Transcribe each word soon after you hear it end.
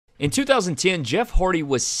In 2010, Jeff Hardy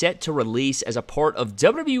was set to release as a part of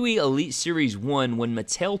WWE Elite Series 1 when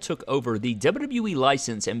Mattel took over the WWE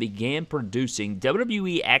license and began producing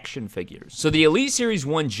WWE action figures. So the Elite Series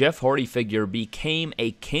 1 Jeff Hardy figure became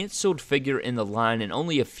a canceled figure in the line, and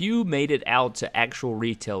only a few made it out to actual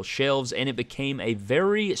retail shelves, and it became a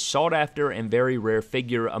very sought after and very rare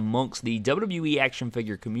figure amongst the WWE action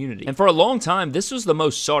figure community. And for a long time, this was the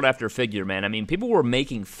most sought after figure, man. I mean, people were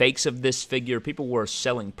making fakes of this figure, people were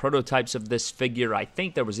selling prototypes of this figure. I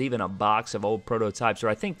think there was even a box of old prototypes, or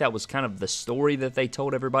I think that was kind of the story that they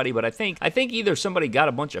told everybody. But I think either somebody got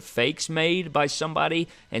a bunch of fakes made by somebody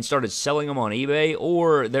and started selling them on eBay,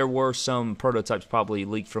 or there were some prototypes probably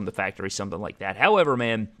leaked from the factory, something like that. However,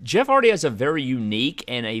 man, Jeff Hardy has a very unique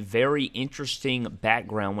and a very interesting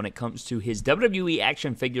background when it comes to his WWE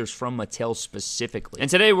action figures from Mattel specifically. And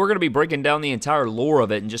today we're going to be breaking down the entire lore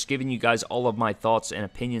of it and just giving you guys all of my thoughts and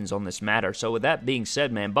opinions on this matter. So with that being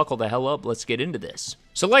said, man, buckle the hell up. Let's get into this.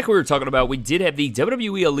 So like we were talking about, we did have the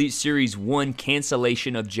WWE Elite Series 1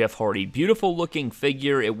 cancellation of Jeff Hardy. Beautiful looking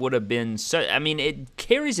figure. It would have been, I mean, it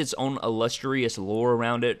carries its own illustrious lore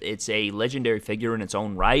around it. It's a legendary figure in its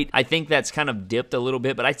own right. I think that's kind of dipped a little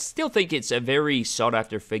bit, but I still think it's a very sought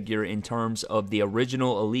after figure in terms of the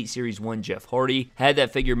original Elite Series 1 Jeff Hardy. Had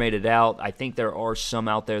that figure made it out, I think there are some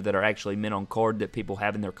out there that are actually mint on card that people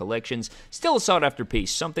have in their collections. Still a sought after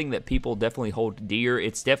piece, something that people definitely hold dear.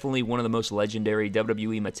 It's definitely one of the most legendary WWE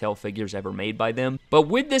Mattel figures ever made by them. But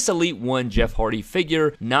with this Elite 1 Jeff Hardy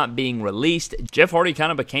figure not being released, Jeff Hardy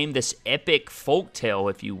kind of became this epic folktale,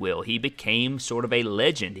 if you will. He became sort of a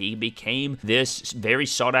legend. He became this very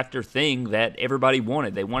sought after thing that everybody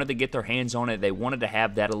wanted. They wanted to get their hands on it. They wanted to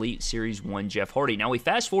have that Elite Series 1 Jeff Hardy. Now we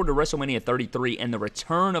fast forward to WrestleMania 33 and the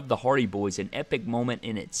return of the Hardy Boys, an epic moment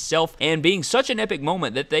in itself, and being such an epic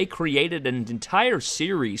moment that they created an entire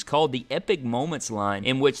series called the Epic Moments line,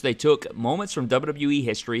 in which they took moments from WWE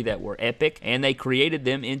history that were epic and they created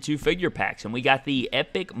them into figure packs. And we got the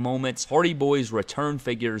Epic Moments Hardy Boys return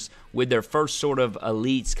figures with their first sort of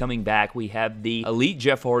elites coming back. We have the Elite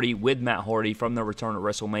Jeff Hardy with Matt Hardy from the return at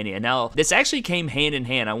WrestleMania. Now, this actually came hand in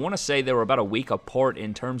hand. I want to say they were about a week apart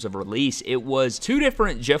in terms of release. It was two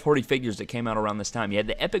different Jeff Hardy figures that came out around this time. You had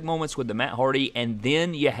the Epic Moments with the Matt Hardy, and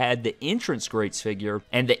then you had the Entrance Greats figure.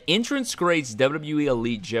 And the Entrance Greats WWE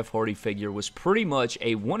Elite Jeff Hardy figure was pretty much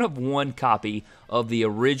a one-of-one copy of the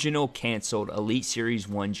original canceled Elite Series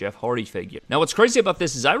 1 Jeff Hardy figure. Now, what's crazy about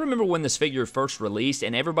this is I remember when this figure first released,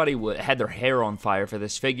 and everybody had their hair on fire for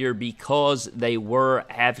this figure because they were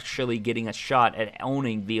actually getting a shot at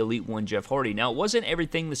owning the Elite 1 Jeff Hardy. Now, it wasn't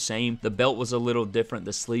everything the same. The belt was a little different.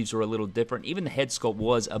 The sleeves were a little different. Even the head sculpt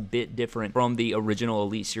was a bit different from the original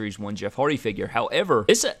Elite Series 1 Jeff Hardy figure. However,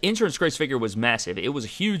 this Entrance Greats figure was massive. It was a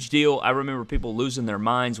huge deal. I remember people losing their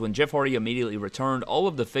minds when Jeff Hardy immediately returned. All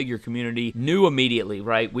of the figure community knew immediately,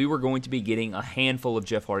 right? We were going to be getting a handful of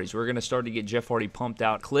Jeff Hardys. We were going to start to get Jeff Hardy pumped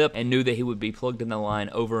out clip and knew that he would be plugged in the line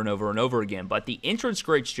over and over and over again. But the Entrance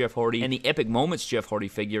Greats Jeff Hardy and the Epic Moments Jeff Hardy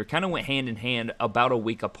figure kind of went hand in hand about a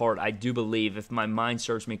week apart, I do believe, if my mind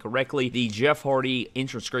serves me correctly. The Jeff Hardy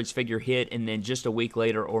Entrance Greats figure hit, and then just a week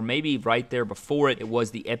later, or maybe right there before it, it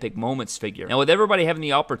was the Epic Moments figure. Now, with everybody having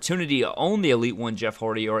the opportunity to own the Elite 1 Jeff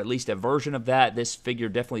Hardy, or at least a version of that, this figure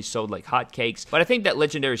definitely sold like hotcakes. But I think that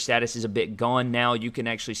legendary status is a bit gone now. You can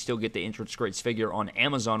actually still get the Entrance Greats figure on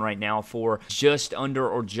Amazon right now for just under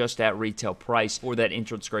or just at retail price for that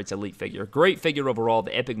Entrance Greats Elite figure. Great figure overall.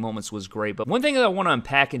 The Epic Moments was great. But one thing that I want to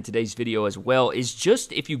unpack in today's video as well is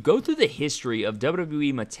just if you go through the history of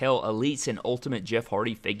WWE Mattel Elites and Ultimate Jeff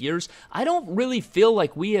Hardy figures, I don't really feel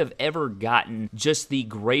like we have ever gotten just the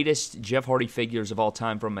greatest Jeff Hardy figures of all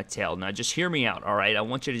time from Mattel. Now, just hear me out, all right? I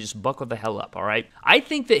want you to just buckle the hell up, all right? I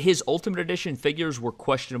think that his Ultimate Edition figures were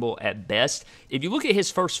questionable at best. If you look at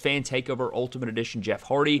his first Fan Takeover Ultimate Edition Jeff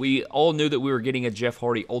Hardy, we all knew that we were getting a Jeff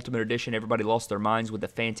Hardy Ultimate Edition. Everybody lost their minds with the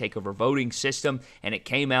Fan Takeover voting system, and it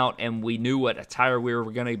came out, and we knew what attire we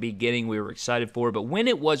were going to be getting. We were excited for it, but when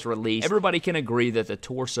it was released, everybody can agree that the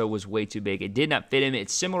torso was way too big. It did not fit him.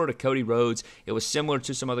 It's similar to Cody Rhodes. It was similar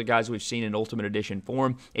to some other guys we've seen in Ultimate Edition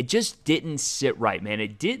form. It just didn't sit right, man.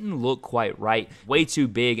 It didn't look quite right. Way too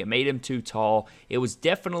big. It made him too tall. It was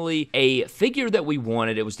definitely a figure that we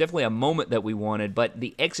wanted. It was definitely a moment that we wanted, but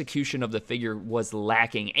the execution of the figure was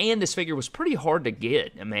lacking, and this figure was pretty hard to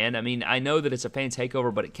get, man. I mean, I know that it's a fan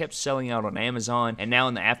takeover, but it kept selling out on Amazon, and now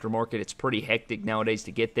in the aftermarket, it's pretty hectic nowadays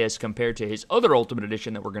to get this compared to his other Ultimate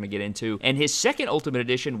Edition that we're going to get into. And his second Ultimate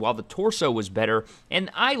Edition, while the torso was better, and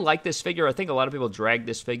I like this figure. I think a lot of people drag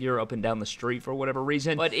this figure up and down the street for whatever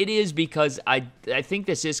reason, but it is because I think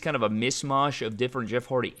this is kind of a mishmash of different Jeff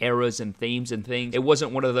Hardy eras and themes and things. It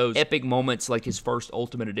wasn't one of those epic moments like his first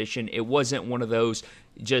Ultimate Edition. It wasn't one of those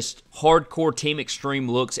just hardcore Team Extreme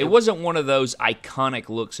looks. It wasn't one of those iconic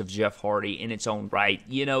looks of Jeff Hardy in its own right.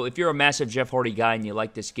 You know, if you're a massive Jeff Hardy guy and you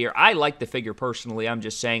like this gear, I like the figure personally. I'm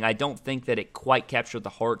just saying I don't think that it quite captured the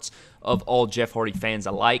hearts of all Jeff Hardy fans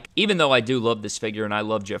alike. Even though I do love this figure and I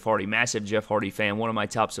love Jeff Hardy, massive Jeff Hardy fan, one of my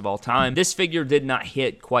tops of all time, this figure did not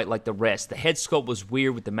hit quite like the rest. The head sculpt was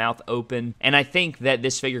weird with the mouth open, and I think that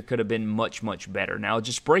this figure could have been much, much better. Now,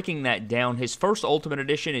 just breaking that down, his first Ultimate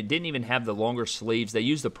Edition, it didn't even have the longer sleeves. They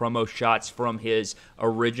used the promo shots from his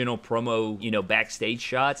original promo, backstage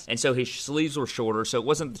shots, and so his sleeves were shorter, so it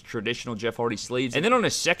wasn't the traditional Jeff Hardy sleeves. And then on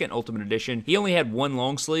his second Ultimate Edition, he only had one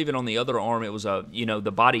long sleeve, and on the other arm, it was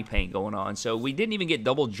the body paint going on. So we didn't even get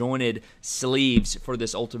double jointed sleeves for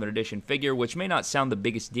this Ultimate Edition figure, which may not sound the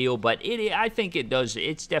biggest deal, but I think it does.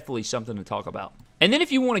 It's definitely something to talk about. And then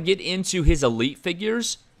if you want to get into his Elite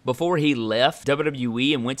figures, before he left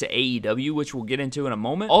WWE and went to AEW, which we'll get into in a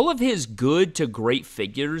moment, all of his good to great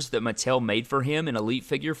figures that Mattel made for him in Elite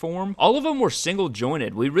figure form, all of them were single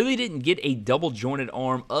jointed. We really didn't get a double jointed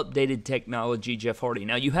arm, updated technology Jeff Hardy.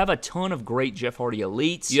 Now, you have a ton of great Jeff Hardy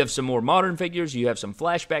Elites. You have some more modern figures. You have some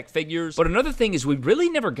flashback figures. But another thing is we really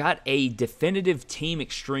never got a definitive Team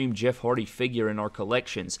Extreme Jeff Hardy figure in our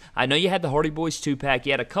collections. I know you had the Hardy Boys 2-pack.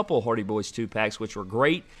 You had a couple Hardy Boys 2-packs, which were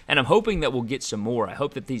great, and I'm hoping that we'll get some more. I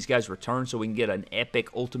hope that these guys return so we can get an epic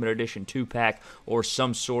Ultimate Edition 2-pack or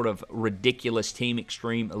some sort of ridiculous Team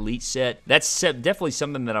Extreme Elite set. That's definitely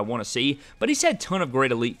something that I want to see, but he's had a ton of great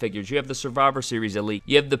Elite figures. You have the Survivor Series Elite.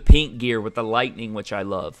 You have the pink gear with the lightning, which I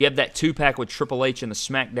love. You have that 2-pack with Triple H and the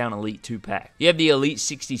SmackDown Elite 2-pack. You have the Elite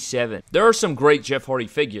 67. There are some great Jeff Hardy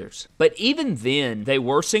figures, but even then, they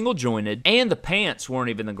were single jointed, and the pants weren't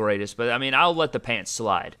even the greatest, but I mean, I'll let the pants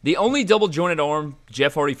slide. The only double jointed arm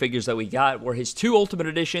Jeff Hardy figures that we got were his 2 Ultimate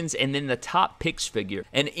Editions and then the Top Picks figure.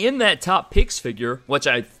 And in that Top Picks figure, which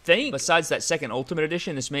I think, besides that second Ultimate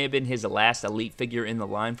Edition, this may have been his last Elite figure in the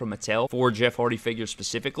line from Mattel for Jeff Hardy figures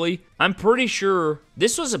specifically. I'm pretty sure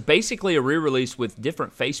this was basically a re-release with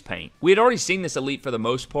different face paint. We had already seen this Elite for the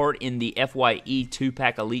most part in the FYE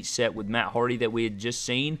 2-pack Elite set with Matt Hardy that we had just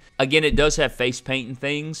seen. Again, it does have face paint and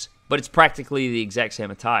things, but it's practically the exact same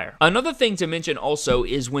attire. Another thing to mention also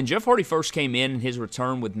is when Jeff Hardy first came in his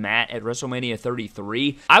return with Matt at WrestleMania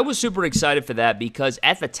 33, I was super excited for that because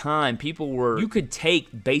at the time, you could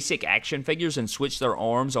take basic action figures and switch their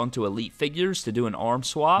arms onto Elite figures to do an arm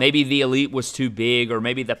swap. Maybe the Elite was too big or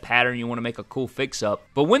maybe the pattern you want to make a cool fix-up.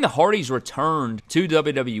 But when the Hardys returned to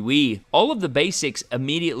WWE, all of the basics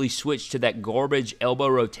immediately switched to that garbage elbow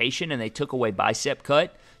rotation and they took away bicep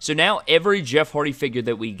cut. So now every Jeff Hardy figure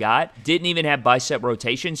that we got didn't even have bicep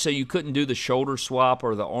rotation, so you couldn't do the shoulder swap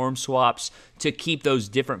or the arm swaps to keep those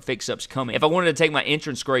different fix-ups coming. If I wanted to take my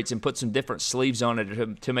entrance grates and put some different sleeves on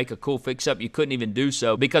it to make a cool fix-up, you couldn't even do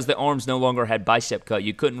so because the arms no longer had bicep cut.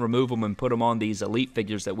 You couldn't remove them and put them on these Elite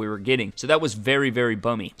figures that we were getting. So that was very, very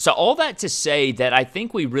bummy. So all that to say that I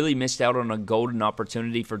think we really missed out on a golden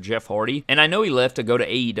opportunity for Jeff Hardy. And I know he left to go to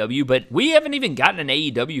AEW, but we haven't even gotten an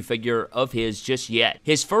AEW figure of his just yet.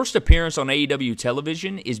 His first appearance on AEW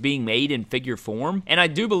television is being made in figure form, and I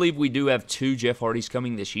do believe we do have 2 Jeff Hardys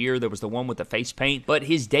coming this year. There was the one with the face paint, but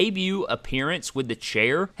his debut appearance with the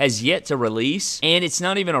chair has yet to release, and it's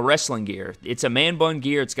not even a wrestling gear. It's a man bun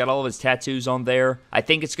gear. It's got all of his tattoos on there. I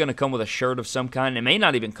think it's going to come with a shirt of some kind. It may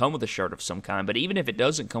not even come with a shirt of some kind, but even if it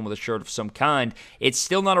doesn't come with a shirt of some kind, it's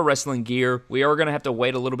still not a wrestling gear. We are going to have to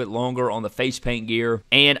wait a little bit longer on the face paint gear,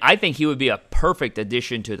 and I think he would be a perfect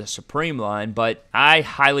addition to the Supreme line, but I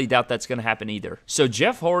highly doubt that's going to happen either. So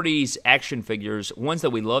Jeff Hardy's action figures, ones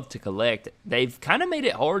that we love to collect, they've kind of made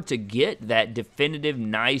it hard to get that definitive,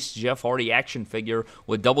 nice Jeff Hardy action figure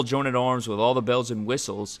with double jointed arms with all the bells and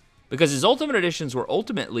whistles because his Ultimate Editions were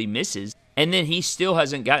ultimately misses. And then he still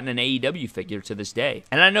hasn't gotten an AEW figure to this day.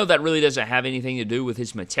 And I know that really doesn't have anything to do with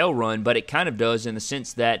his Mattel run, but it kind of does in the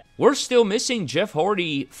sense that we're still missing Jeff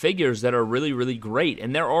Hardy figures that are really, really great.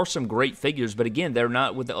 And there are some great figures, but again, they're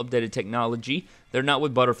not with the updated technology. They're not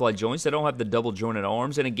with butterfly joints. They don't have the double jointed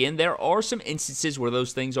arms. And again, there are some instances where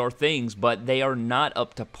those things are things, but they are not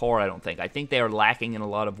up to par, I don't think. I think they are lacking in a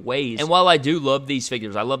lot of ways. And while I do love these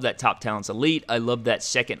figures, I love that Top Talents Elite. I love that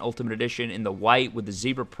second Ultimate Edition in the white with the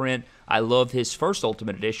zebra print. I love his first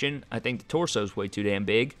Ultimate Edition. I think the torso's way too damn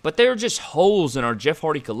big. But there are just holes in our Jeff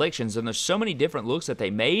Hardy collections, and there's so many different looks that they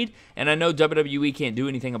made, and I know WWE can't do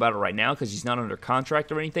anything about it right now because he's not under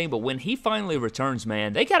contract or anything, but when he finally returns,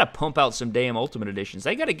 man, they got to pump out some damn Ultimate Editions.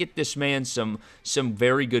 They got to get this man some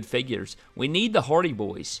very good figures. We need the Hardy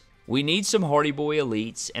Boys. We need some Hardy Boy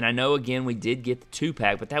Elites, and I know, again, we did get the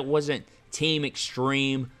 2-pack, but that wasn't Team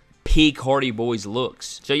Extreme peak Hardy Boys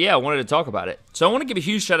looks. So yeah, I wanted to talk about it. So I want to give a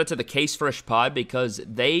huge shout out to the Case Fresh Pod because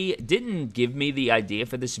they didn't give me the idea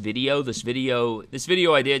for this video. This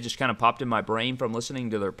video idea just kind of popped in my brain from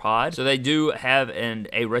listening to their pod. So they do have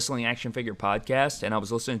a wrestling action figure podcast, and I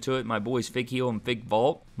was listening to it. My boys Fig Heel and Fig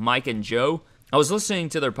Vault, Mike and Joe. I was listening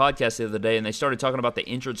to their podcast the other day, and they started talking about the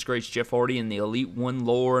entrance greats Jeff Hardy and the Elite One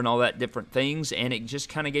lore and all that different things, and it just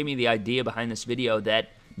kind of gave me the idea behind this video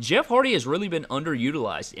that Jeff Hardy has really been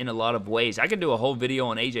underutilized in a lot of ways. I could do a whole video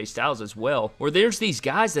on AJ Styles as well, where there's these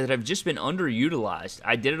guys that have just been underutilized.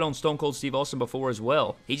 I did it on Stone Cold Steve Austin before as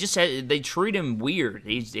well. They treat him weird.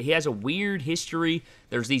 He has a weird history.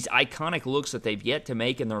 There's these iconic looks that they've yet to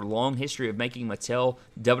make in their long history of making Mattel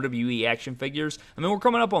WWE action figures. I mean, we're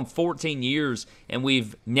coming up on 14 years, and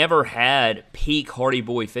we've never had peak Hardy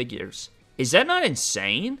Boy figures. Is that not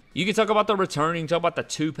insane? You can talk about the returning, talk about the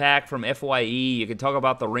 2-pack from FYE, you can talk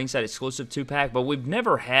about the ringside exclusive 2-pack, but we've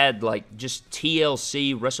never had, like, just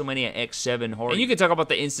TLC WrestleMania X7 Hardy. And you can talk about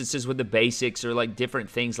the instances with the basics or, like, different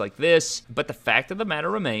things like this, but the fact of the matter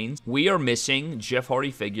remains, we are missing Jeff Hardy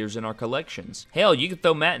figures in our collections. Hell, you could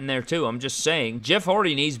throw Matt in there, too. I'm just saying, Jeff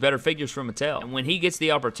Hardy needs better figures from Mattel, and when he gets the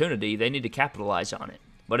opportunity, they need to capitalize on it.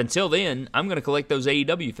 But until then, I'm going to collect those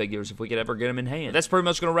AEW figures if we could ever get them in hand. That's pretty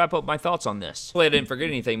much going to wrap up my thoughts on this. Hopefully I didn't forget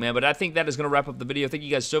anything, man, but I think that is going to wrap up the video. Thank you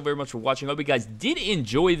guys so very much for watching. I hope you guys did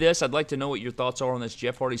enjoy this. I'd like to know what your thoughts are on this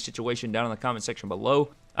Jeff Hardy situation down in the comment section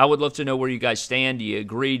below. I would love to know where you guys stand. Do you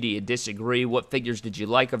agree? Do you disagree? What figures did you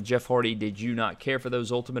like of Jeff Hardy? Did you not care for those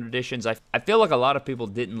Ultimate Editions? I feel like a lot of people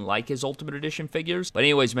didn't like his Ultimate Edition figures. But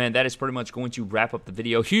anyways, man, that is pretty much going to wrap up the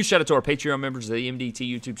video. Huge shout out to our Patreon members of the MDT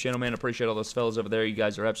YouTube channel, man. I appreciate all those fellas over there. You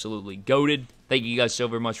guys are absolutely goated. Thank you guys so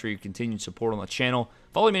very much for your continued support on the channel.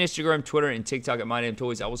 Follow me on Instagram, Twitter, and TikTok at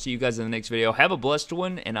MyDamnToys. I will see you guys in the next video. Have a blessed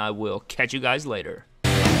one, and I will catch you guys later.